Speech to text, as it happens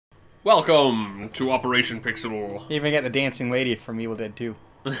Welcome to Operation Pixel. You even get the dancing lady from Evil Dead 2.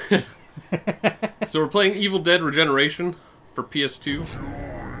 So we're playing Evil Dead Regeneration for PS2.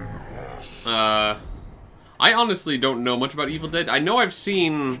 I honestly don't know much about Evil Dead. I know I've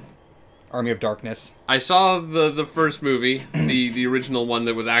seen... Army of Darkness. I saw the first movie, the original one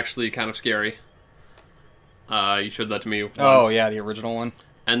that was actually kind of scary. You showed that to me once. Oh, yeah, the original one.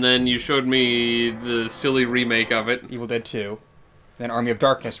 And then you showed me the silly remake of it. Evil Dead 2. Then Army of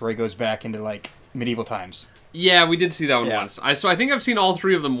Darkness, where he goes back into, like, medieval times. Yeah, we did see that one Yeah. once. So I think I've seen all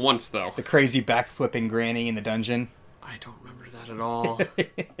three of them once, though. The crazy backflipping granny in the dungeon. I don't remember that at all.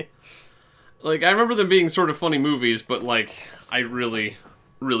 Like, I remember them being sort of funny movies, but, like, I really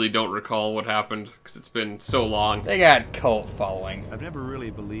don't recall what happened, because it's been so long. They got cult following. I've never really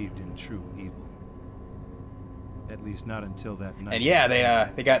believed in true evil. At least not until that night. And yeah,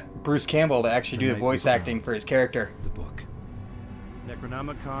 they got Bruce Campbell to actually do the voice acting for his character. The book.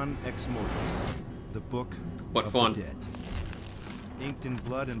 Necronomicon Ex Mortis. The book What of fun. the dead. Inked in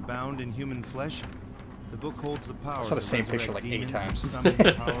blood and bound in human flesh, the book holds the power I saw the to same picture resurrect like 8 demons times. and summon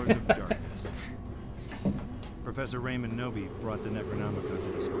the powers of darkness. Professor Raymond Noby brought the Necronomicon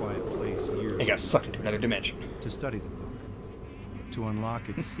to this quiet place years He got sucked into another dimension. to study the book, to unlock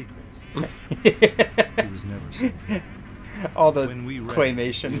its secrets. He was never seen again. All the When we read,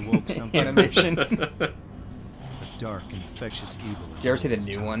 claymation we awoke something. animation. A dark, infectious evil. Did you ever see the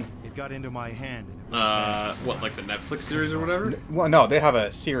new one? It got into my hand and it went bad. What, like the Netflix series or whatever? Well, no, they have a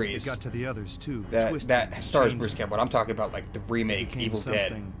It series got to the others too. that twisted, stars changed. Bruce Campbell. I'm talking about like the It remake became Evil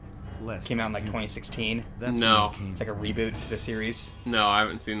Dead. something less Came out in like than human. 2016. That's No. when it came It's like a reboot to the series. No, I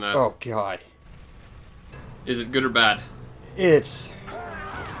haven't seen that. Oh god, Is it good or bad? it's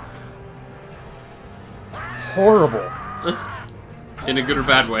horrible. In a good or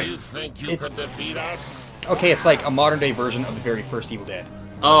bad way? You think you It's- could defeat us? Okay, it's like a modern day version of the very first Evil Dead.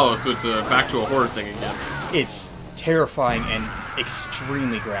 Oh, so it's back to a horror thing again. It's terrifying and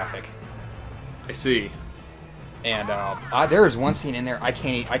extremely graphic. I see. And there is one scene in there I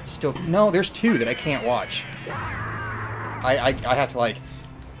can't. I still no. There's two that I can't watch. I have to like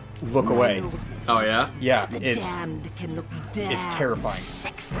look away. Oh, yeah? Yeah, The it's damned can look damned terrifying.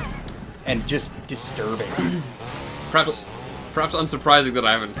 sexy. and just disturbing. Perhaps unsurprising that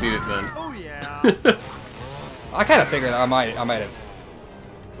I haven't seen it then. Oh yeah. I kind of figured I might have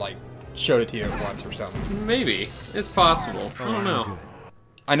like showed it to you once or something. Maybe. It's possible. I don't know. Good.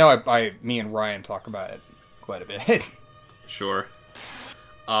 I know me and Ryan talk about it quite a bit. Sure.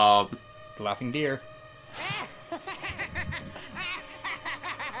 Laughing deer.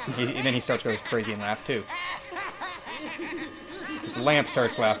 And then he starts going crazy and laugh too. His lamp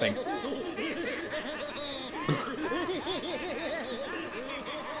starts laughing.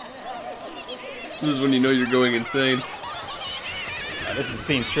 This is when you know you're going insane. This is a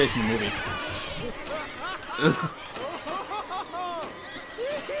scene straight from the movie.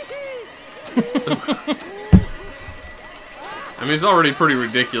 I mean, it's already pretty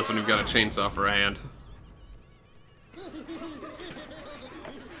ridiculous when you've got a chainsaw for a hand.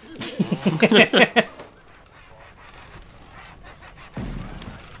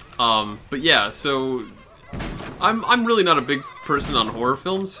 But yeah, so I'm really not a big person on horror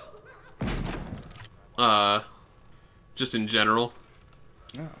films. Just in general.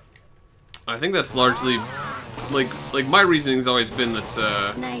 I think that's largely like my reasoning's always been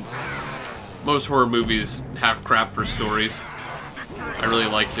that Nice. most horror movies have crap for stories. I really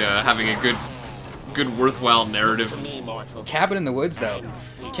like having a good worthwhile narrative. Me, mortal. Cabin in the Woods, though.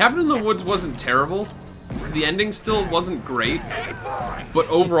 Cabin in the Woods wasn't terrible. The ending still wasn't great, but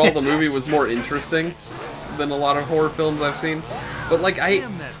overall the movie was more interesting than a lot of horror films I've seen. But like I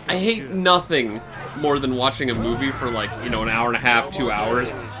hate nothing more than watching a movie for like, you know, an hour and a half, 2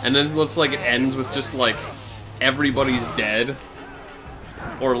 hours, and then it's like it ends with just like everybody's dead.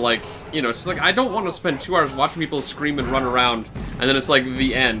 Or like, you know, it's just like I don't want to spend 2 hours watching people scream and run around and then it's like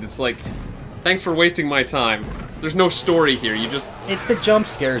the end. It's like, thanks for wasting my time. There's no story here. You just... It's the jump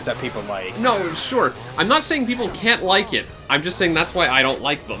scares that people like. No, sure. I'm not saying people can't like it. I'm just saying that's why I don't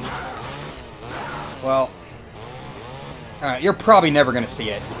like them. Well, you're probably never gonna see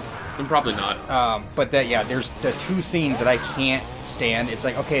it. I'm probably not. But there's the two scenes that I can't stand. It's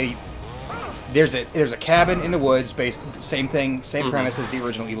like, okay, there's a cabin in the woods, same thing, same premise as the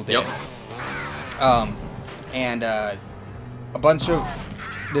original Evil Dead. Yep. And a bunch of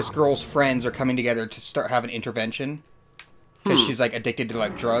this girl's friends are coming together to start having intervention because she's like addicted to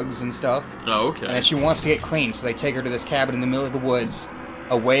like drugs and stuff. Oh, okay. And then she wants to get clean, so they take her to this cabin in the middle of the woods,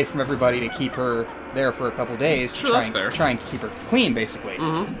 away from everybody, to keep her there for a couple days. Sure, to that's fair. try and keep her clean, basically.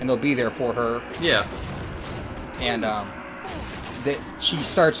 And they'll be there for her. Yeah. And she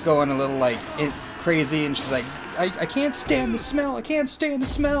starts going a little like crazy, and she's like, I can't stand the smell. I can't stand the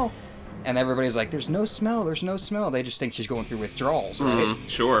smell. And everybody's like, there's no smell. There's no smell. They just think she's going through withdrawals, right?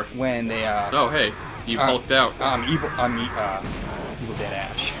 Sure. When they oh hey, you hulked out. Evil Dead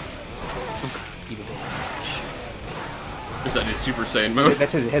Ash. Evil Dead Ash. Is that his Super Saiyan mode?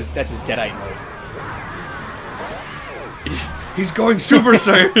 That's his Deadite mode. He's going Super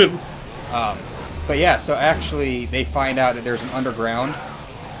Saiyan. But yeah, so actually they find out that there's an underground,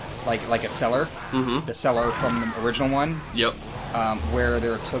 like a cellar, the cellar from the original one. Yep. Where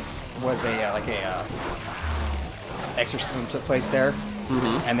there was a exorcism took place there,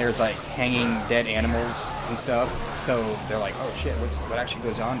 and there's like hanging dead animals and stuff. So they're like, oh shit, what actually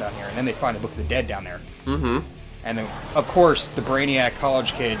goes on down here? And then they find the Book of the Dead down there. And then, of course, the brainiac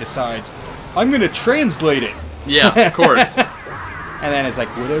college kid decides, I'm gonna translate it. Yeah, of course. And then it's like,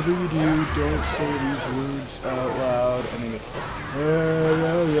 whatever you do, don't say these words out loud. And then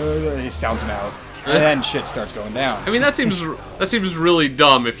and he sounds them out. And then shit starts going down. I mean, that seems really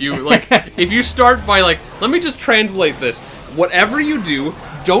dumb. If you if you start by like, let me just translate this. Whatever you do,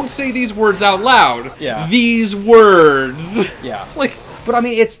 don't say these words out loud. Yeah. These words. Yeah. It's like, but I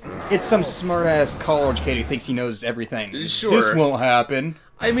mean, it's some smart ass college kid who thinks he knows everything. Sure. This won't happen.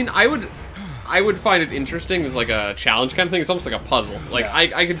 I mean, I would find it interesting as like a challenge kind of thing. It's almost like a puzzle. Like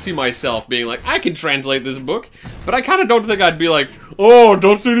I could see myself being like, I can translate this book, but I kind of don't think I'd be like, oh,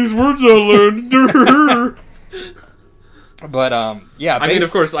 don't say these words out loud. But yeah. I mean,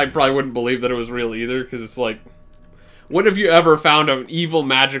 of course, I probably wouldn't believe that it was real either, because it's like, when have you ever found an evil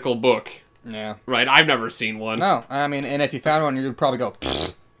magical book? Yeah. Right. I've never seen one. No, I mean, and if you found one, you'd probably go,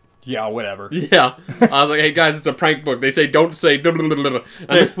 yeah, whatever. Yeah. I was like, hey guys, it's a prank book. They say don't say blah, blah, blah, blah.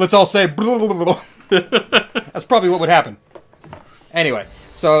 Hey, let's all say blah, blah, blah, blah. That's probably what would happen. Anyway,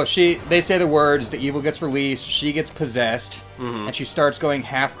 so they say the words, the evil gets released, she gets possessed, and she starts going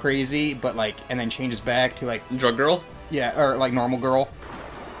half crazy, but like, and then changes back to like... Drug girl? Yeah, or like normal girl.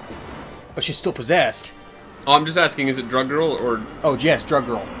 But she's still possessed. Oh, I'm just asking, is it drug girl or... Oh, yes, drug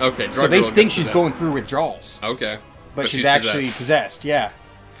girl. Okay, drug girl. So they think she's possessed. going through withdrawals. Okay. But she's actually possessed, yeah.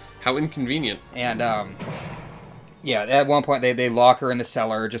 How inconvenient. And, yeah, at one point they lock her in the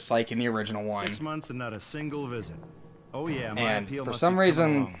cellar, just like in the original one. 6 months and not a single visit. Oh yeah, my and appeal for must some be coming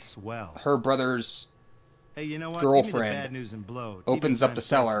reason, along swell. her brother's Hey, you know what? girlfriend Give me the bad news and blow. opens TV up the times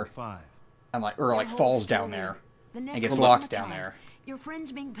cellar 5. and like falls down there and gets locked down there. Your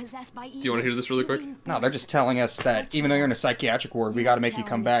friend's being possessed by evil. Do you want to hear this really quick? No, they're just telling us that even though you're in a psychiatric ward, we got to make you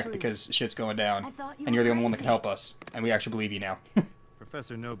come back because shit's going down, and you're the only one that can help us, and we actually believe you now.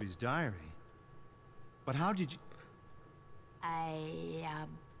 Professor Nobi's diary. But how did you... I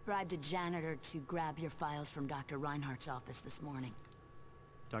bribed a janitor to grab your files from Dr. Reinhardt's office this morning.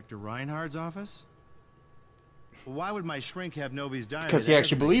 Dr. Reinhardt's office? Well, why would my shrink have Nobi's diary? Because he That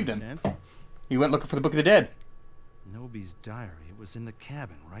actually doesn't make believed any him. sense. He went looking for the Book of the Dead. Nobi's diary. It was in the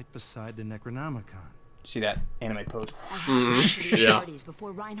cabin right beside the Necronomicon. See that anime pose? Yeah.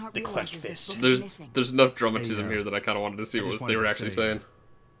 The clenched fist. There's enough dramaticism Hey, here that I kind of wanted to see I what just they were wanted to actually say, saying.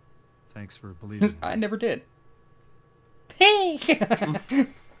 Thanks for believing. I never did. Hey.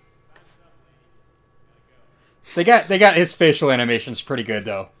 They got his facial animations pretty good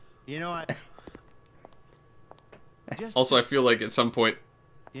though. You know, I... Also, I feel like at some point...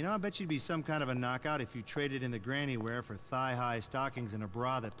 You know, I bet you'd be some kind of a knockout if you traded in the granny wear for thigh-high stockings and a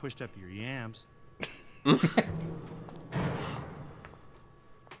bra that pushed up your yams.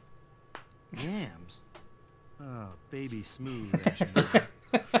 Yams? Oh, baby smooth.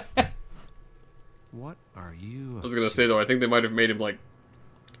 What are you... I was going to say, though, I think they might have made him, like,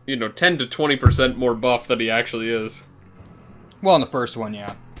 10 to 20% more buff than he actually is. Well, in the first one,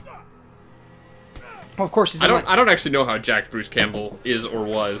 yeah. Well, of course, I don't actually know how jacked Bruce Campbell is or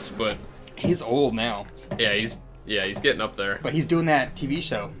was, but... He's old now. Yeah, he's getting up there. But he's doing that TV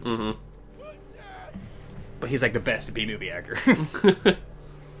show. Mm-hmm. But he's like the best B-movie actor. Just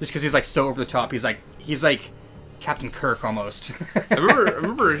because he's like so over the top. He's like Captain Kirk almost. I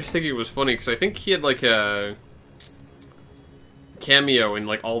remember thinking it was funny because I think he had like a cameo in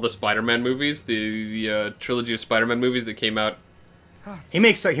like all the Spider-Man movies, the trilogy of Spider-Man movies that came out. He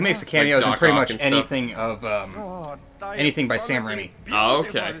makes the cameos in Doc pretty Ock much and stuff. anything of anything by Sam Raimi. Oh,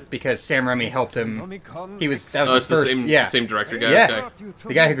 okay. Because Sam Raimi helped him. That was Oh, his it's the first. same director guy. Yeah. Okay.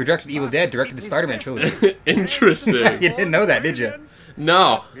 The guy who directed Evil Dead directed the Spider-Man trilogy. Interesting. You didn't know that, did you?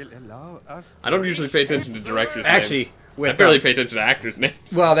 No. I don't usually pay attention to directors' Actually, names. I barely pay attention to actors' names.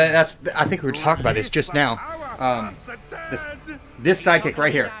 Well, that's. I think we were talking about this just now. This sidekick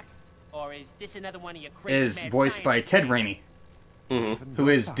right here Or is this another one of your is crazy voiced by Ted Raimi. who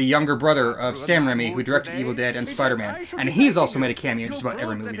is the younger brother of Sam Raimi, who directed Evil Dead and Spider-Man. And he's also made a cameo in just about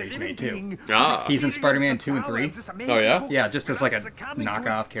every movie that he's made, too. Ah. He's in Spider-Man 2 and 3. Oh, yeah? Yeah, just as like a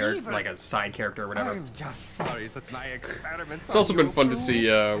knockoff character, like a side character or whatever. It's also been fun to see,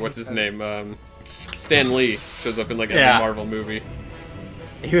 what's his name? Stan Lee shows up in like every Marvel movie.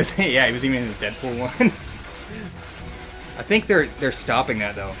 He was, yeah, he was even in the Deadpool one. I think they're stopping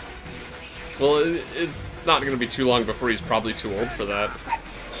that, though. Well, it's not going to be too long before he's probably too old for that.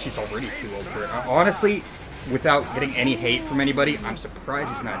 He's already too old for it. Honestly, without getting any hate from anybody, I'm surprised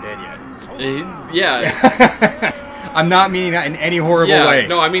he's not dead yet. Yeah. I'm not meaning that in any horrible way.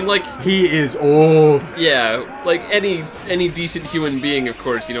 No, I mean, like... He is old. Yeah, like any decent human being, of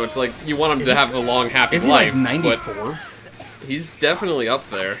course, you know, it's like, you want him to have a long, happy life. Is he like 94? He's definitely up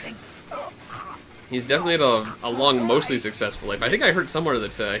there. He's definitely had a long, mostly successful life. I think I heard somewhere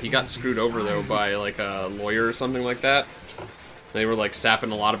that he got screwed over, though, by, like, a lawyer or something like that. They were, like,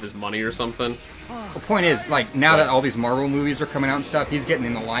 sapping a lot of his money or something. The point is, like, now that all these Marvel movies are coming out and stuff, he's getting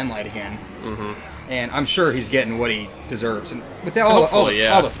in the limelight again. And I'm sure he's getting what he deserves. And with all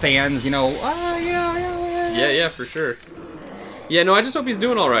the fans, you know, Yeah, for sure. Yeah, no, I just hope he's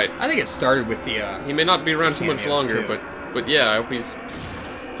doing all right. I think it started with the... he may not be around too much longer, too. but yeah, I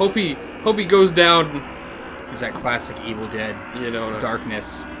hope he goes down. He's that classic Evil Dead, you know,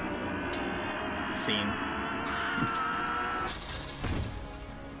 darkness scene.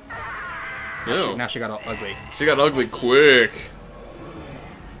 No. Now she got all ugly. She got ugly quick.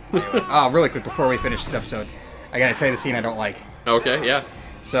 Anyway, really quick before we finish this episode, I gotta tell you the scene I don't like. Okay, yeah.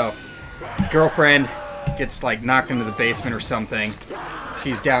 So, girlfriend gets like knocked into the basement or something.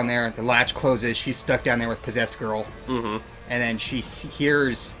 She's down there. The latch closes. She's stuck down there with possessed girl. And then she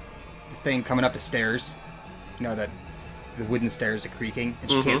hears the thing coming up the stairs. You know, the wooden stairs are creaking, and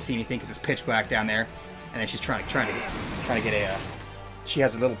she can't see anything because it's pitch black down there. And then she's trying to get a. She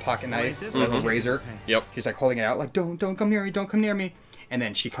has a little pocket knife, it's like a razor. Yep. She's like holding it out, like don't come near me, don't come near me. And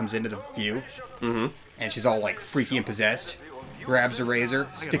then she comes into the view, and she's all like freaky and possessed. Grabs a razor,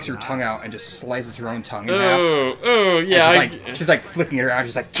 sticks her tongue out, and just slices her own tongue in half. Oh, yeah. She's like flicking it around.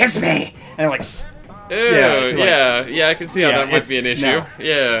 She's like, "Kiss me!" And like, yeah, I can see how that might be an issue. No.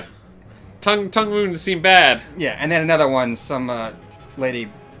 Yeah, tongue wounds seem bad. Yeah, and then another one. Some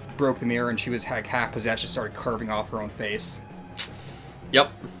lady broke the mirror, and she was like half possessed. Just started carving off her own face. Yep.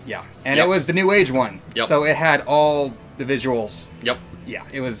 Yeah, and it was the New Age one. Yep. So it had all the visuals. Yep. Yeah,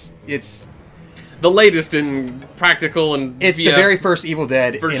 it's the latest in practical and it's the very first Evil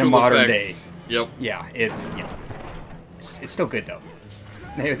Dead in a modern effects. day. Yep. Yeah, it's still good though.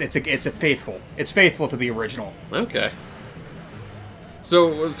 It's faithful to the original. Okay.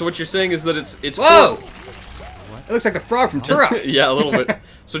 So what you're saying is that it's whoa. It looks like the frog from Turok. Yeah, a little bit.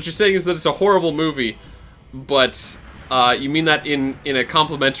 So what you're saying is that it's a horrible movie, but you mean that in a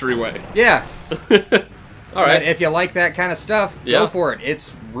complimentary way. Yeah. All right. And if you like that kind of stuff, Yeah. go for it.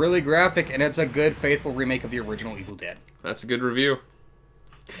 It's really graphic, and it's a good, faithful remake of the original Evil Dead. That's a good review.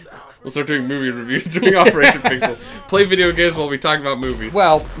 We'll start doing movie reviews during Operation Pixel. Play video games while we talk about movies.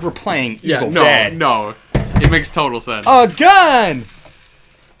 Well, we're playing Evil no, Dead. No, it makes total sense. A gun!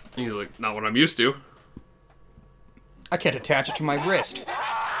 He's like, not what I'm used to. I can't attach it to my wrist.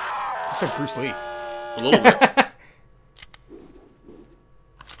 Looks like Bruce Lee. A little bit.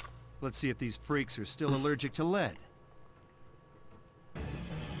 Let's see if these freaks are still allergic to lead.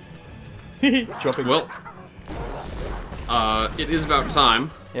 Jumping. Well, it is about time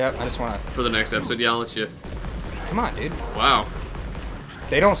Yep, I just want to... for the next episode. Yeah, I'll let you... Come on, dude. Wow.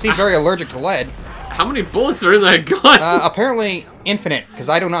 They don't seem very allergic to lead. How many bullets are in that gun? Apparently infinite, because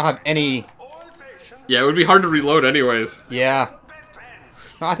I do not have any... Yeah, it would be hard to reload anyways. Yeah.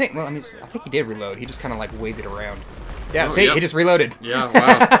 No, I think he did reload. He just kind of like waved it around. Yeah, Oh, see, yep. he just reloaded. Yeah,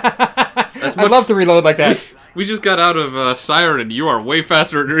 wow. I'd love to reload like that. We just got out of Siren. You are way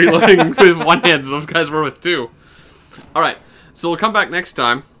faster at reloading with one hand than those guys were with two. All right, so we'll come back next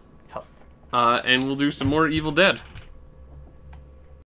time, and we'll do some more Evil Dead.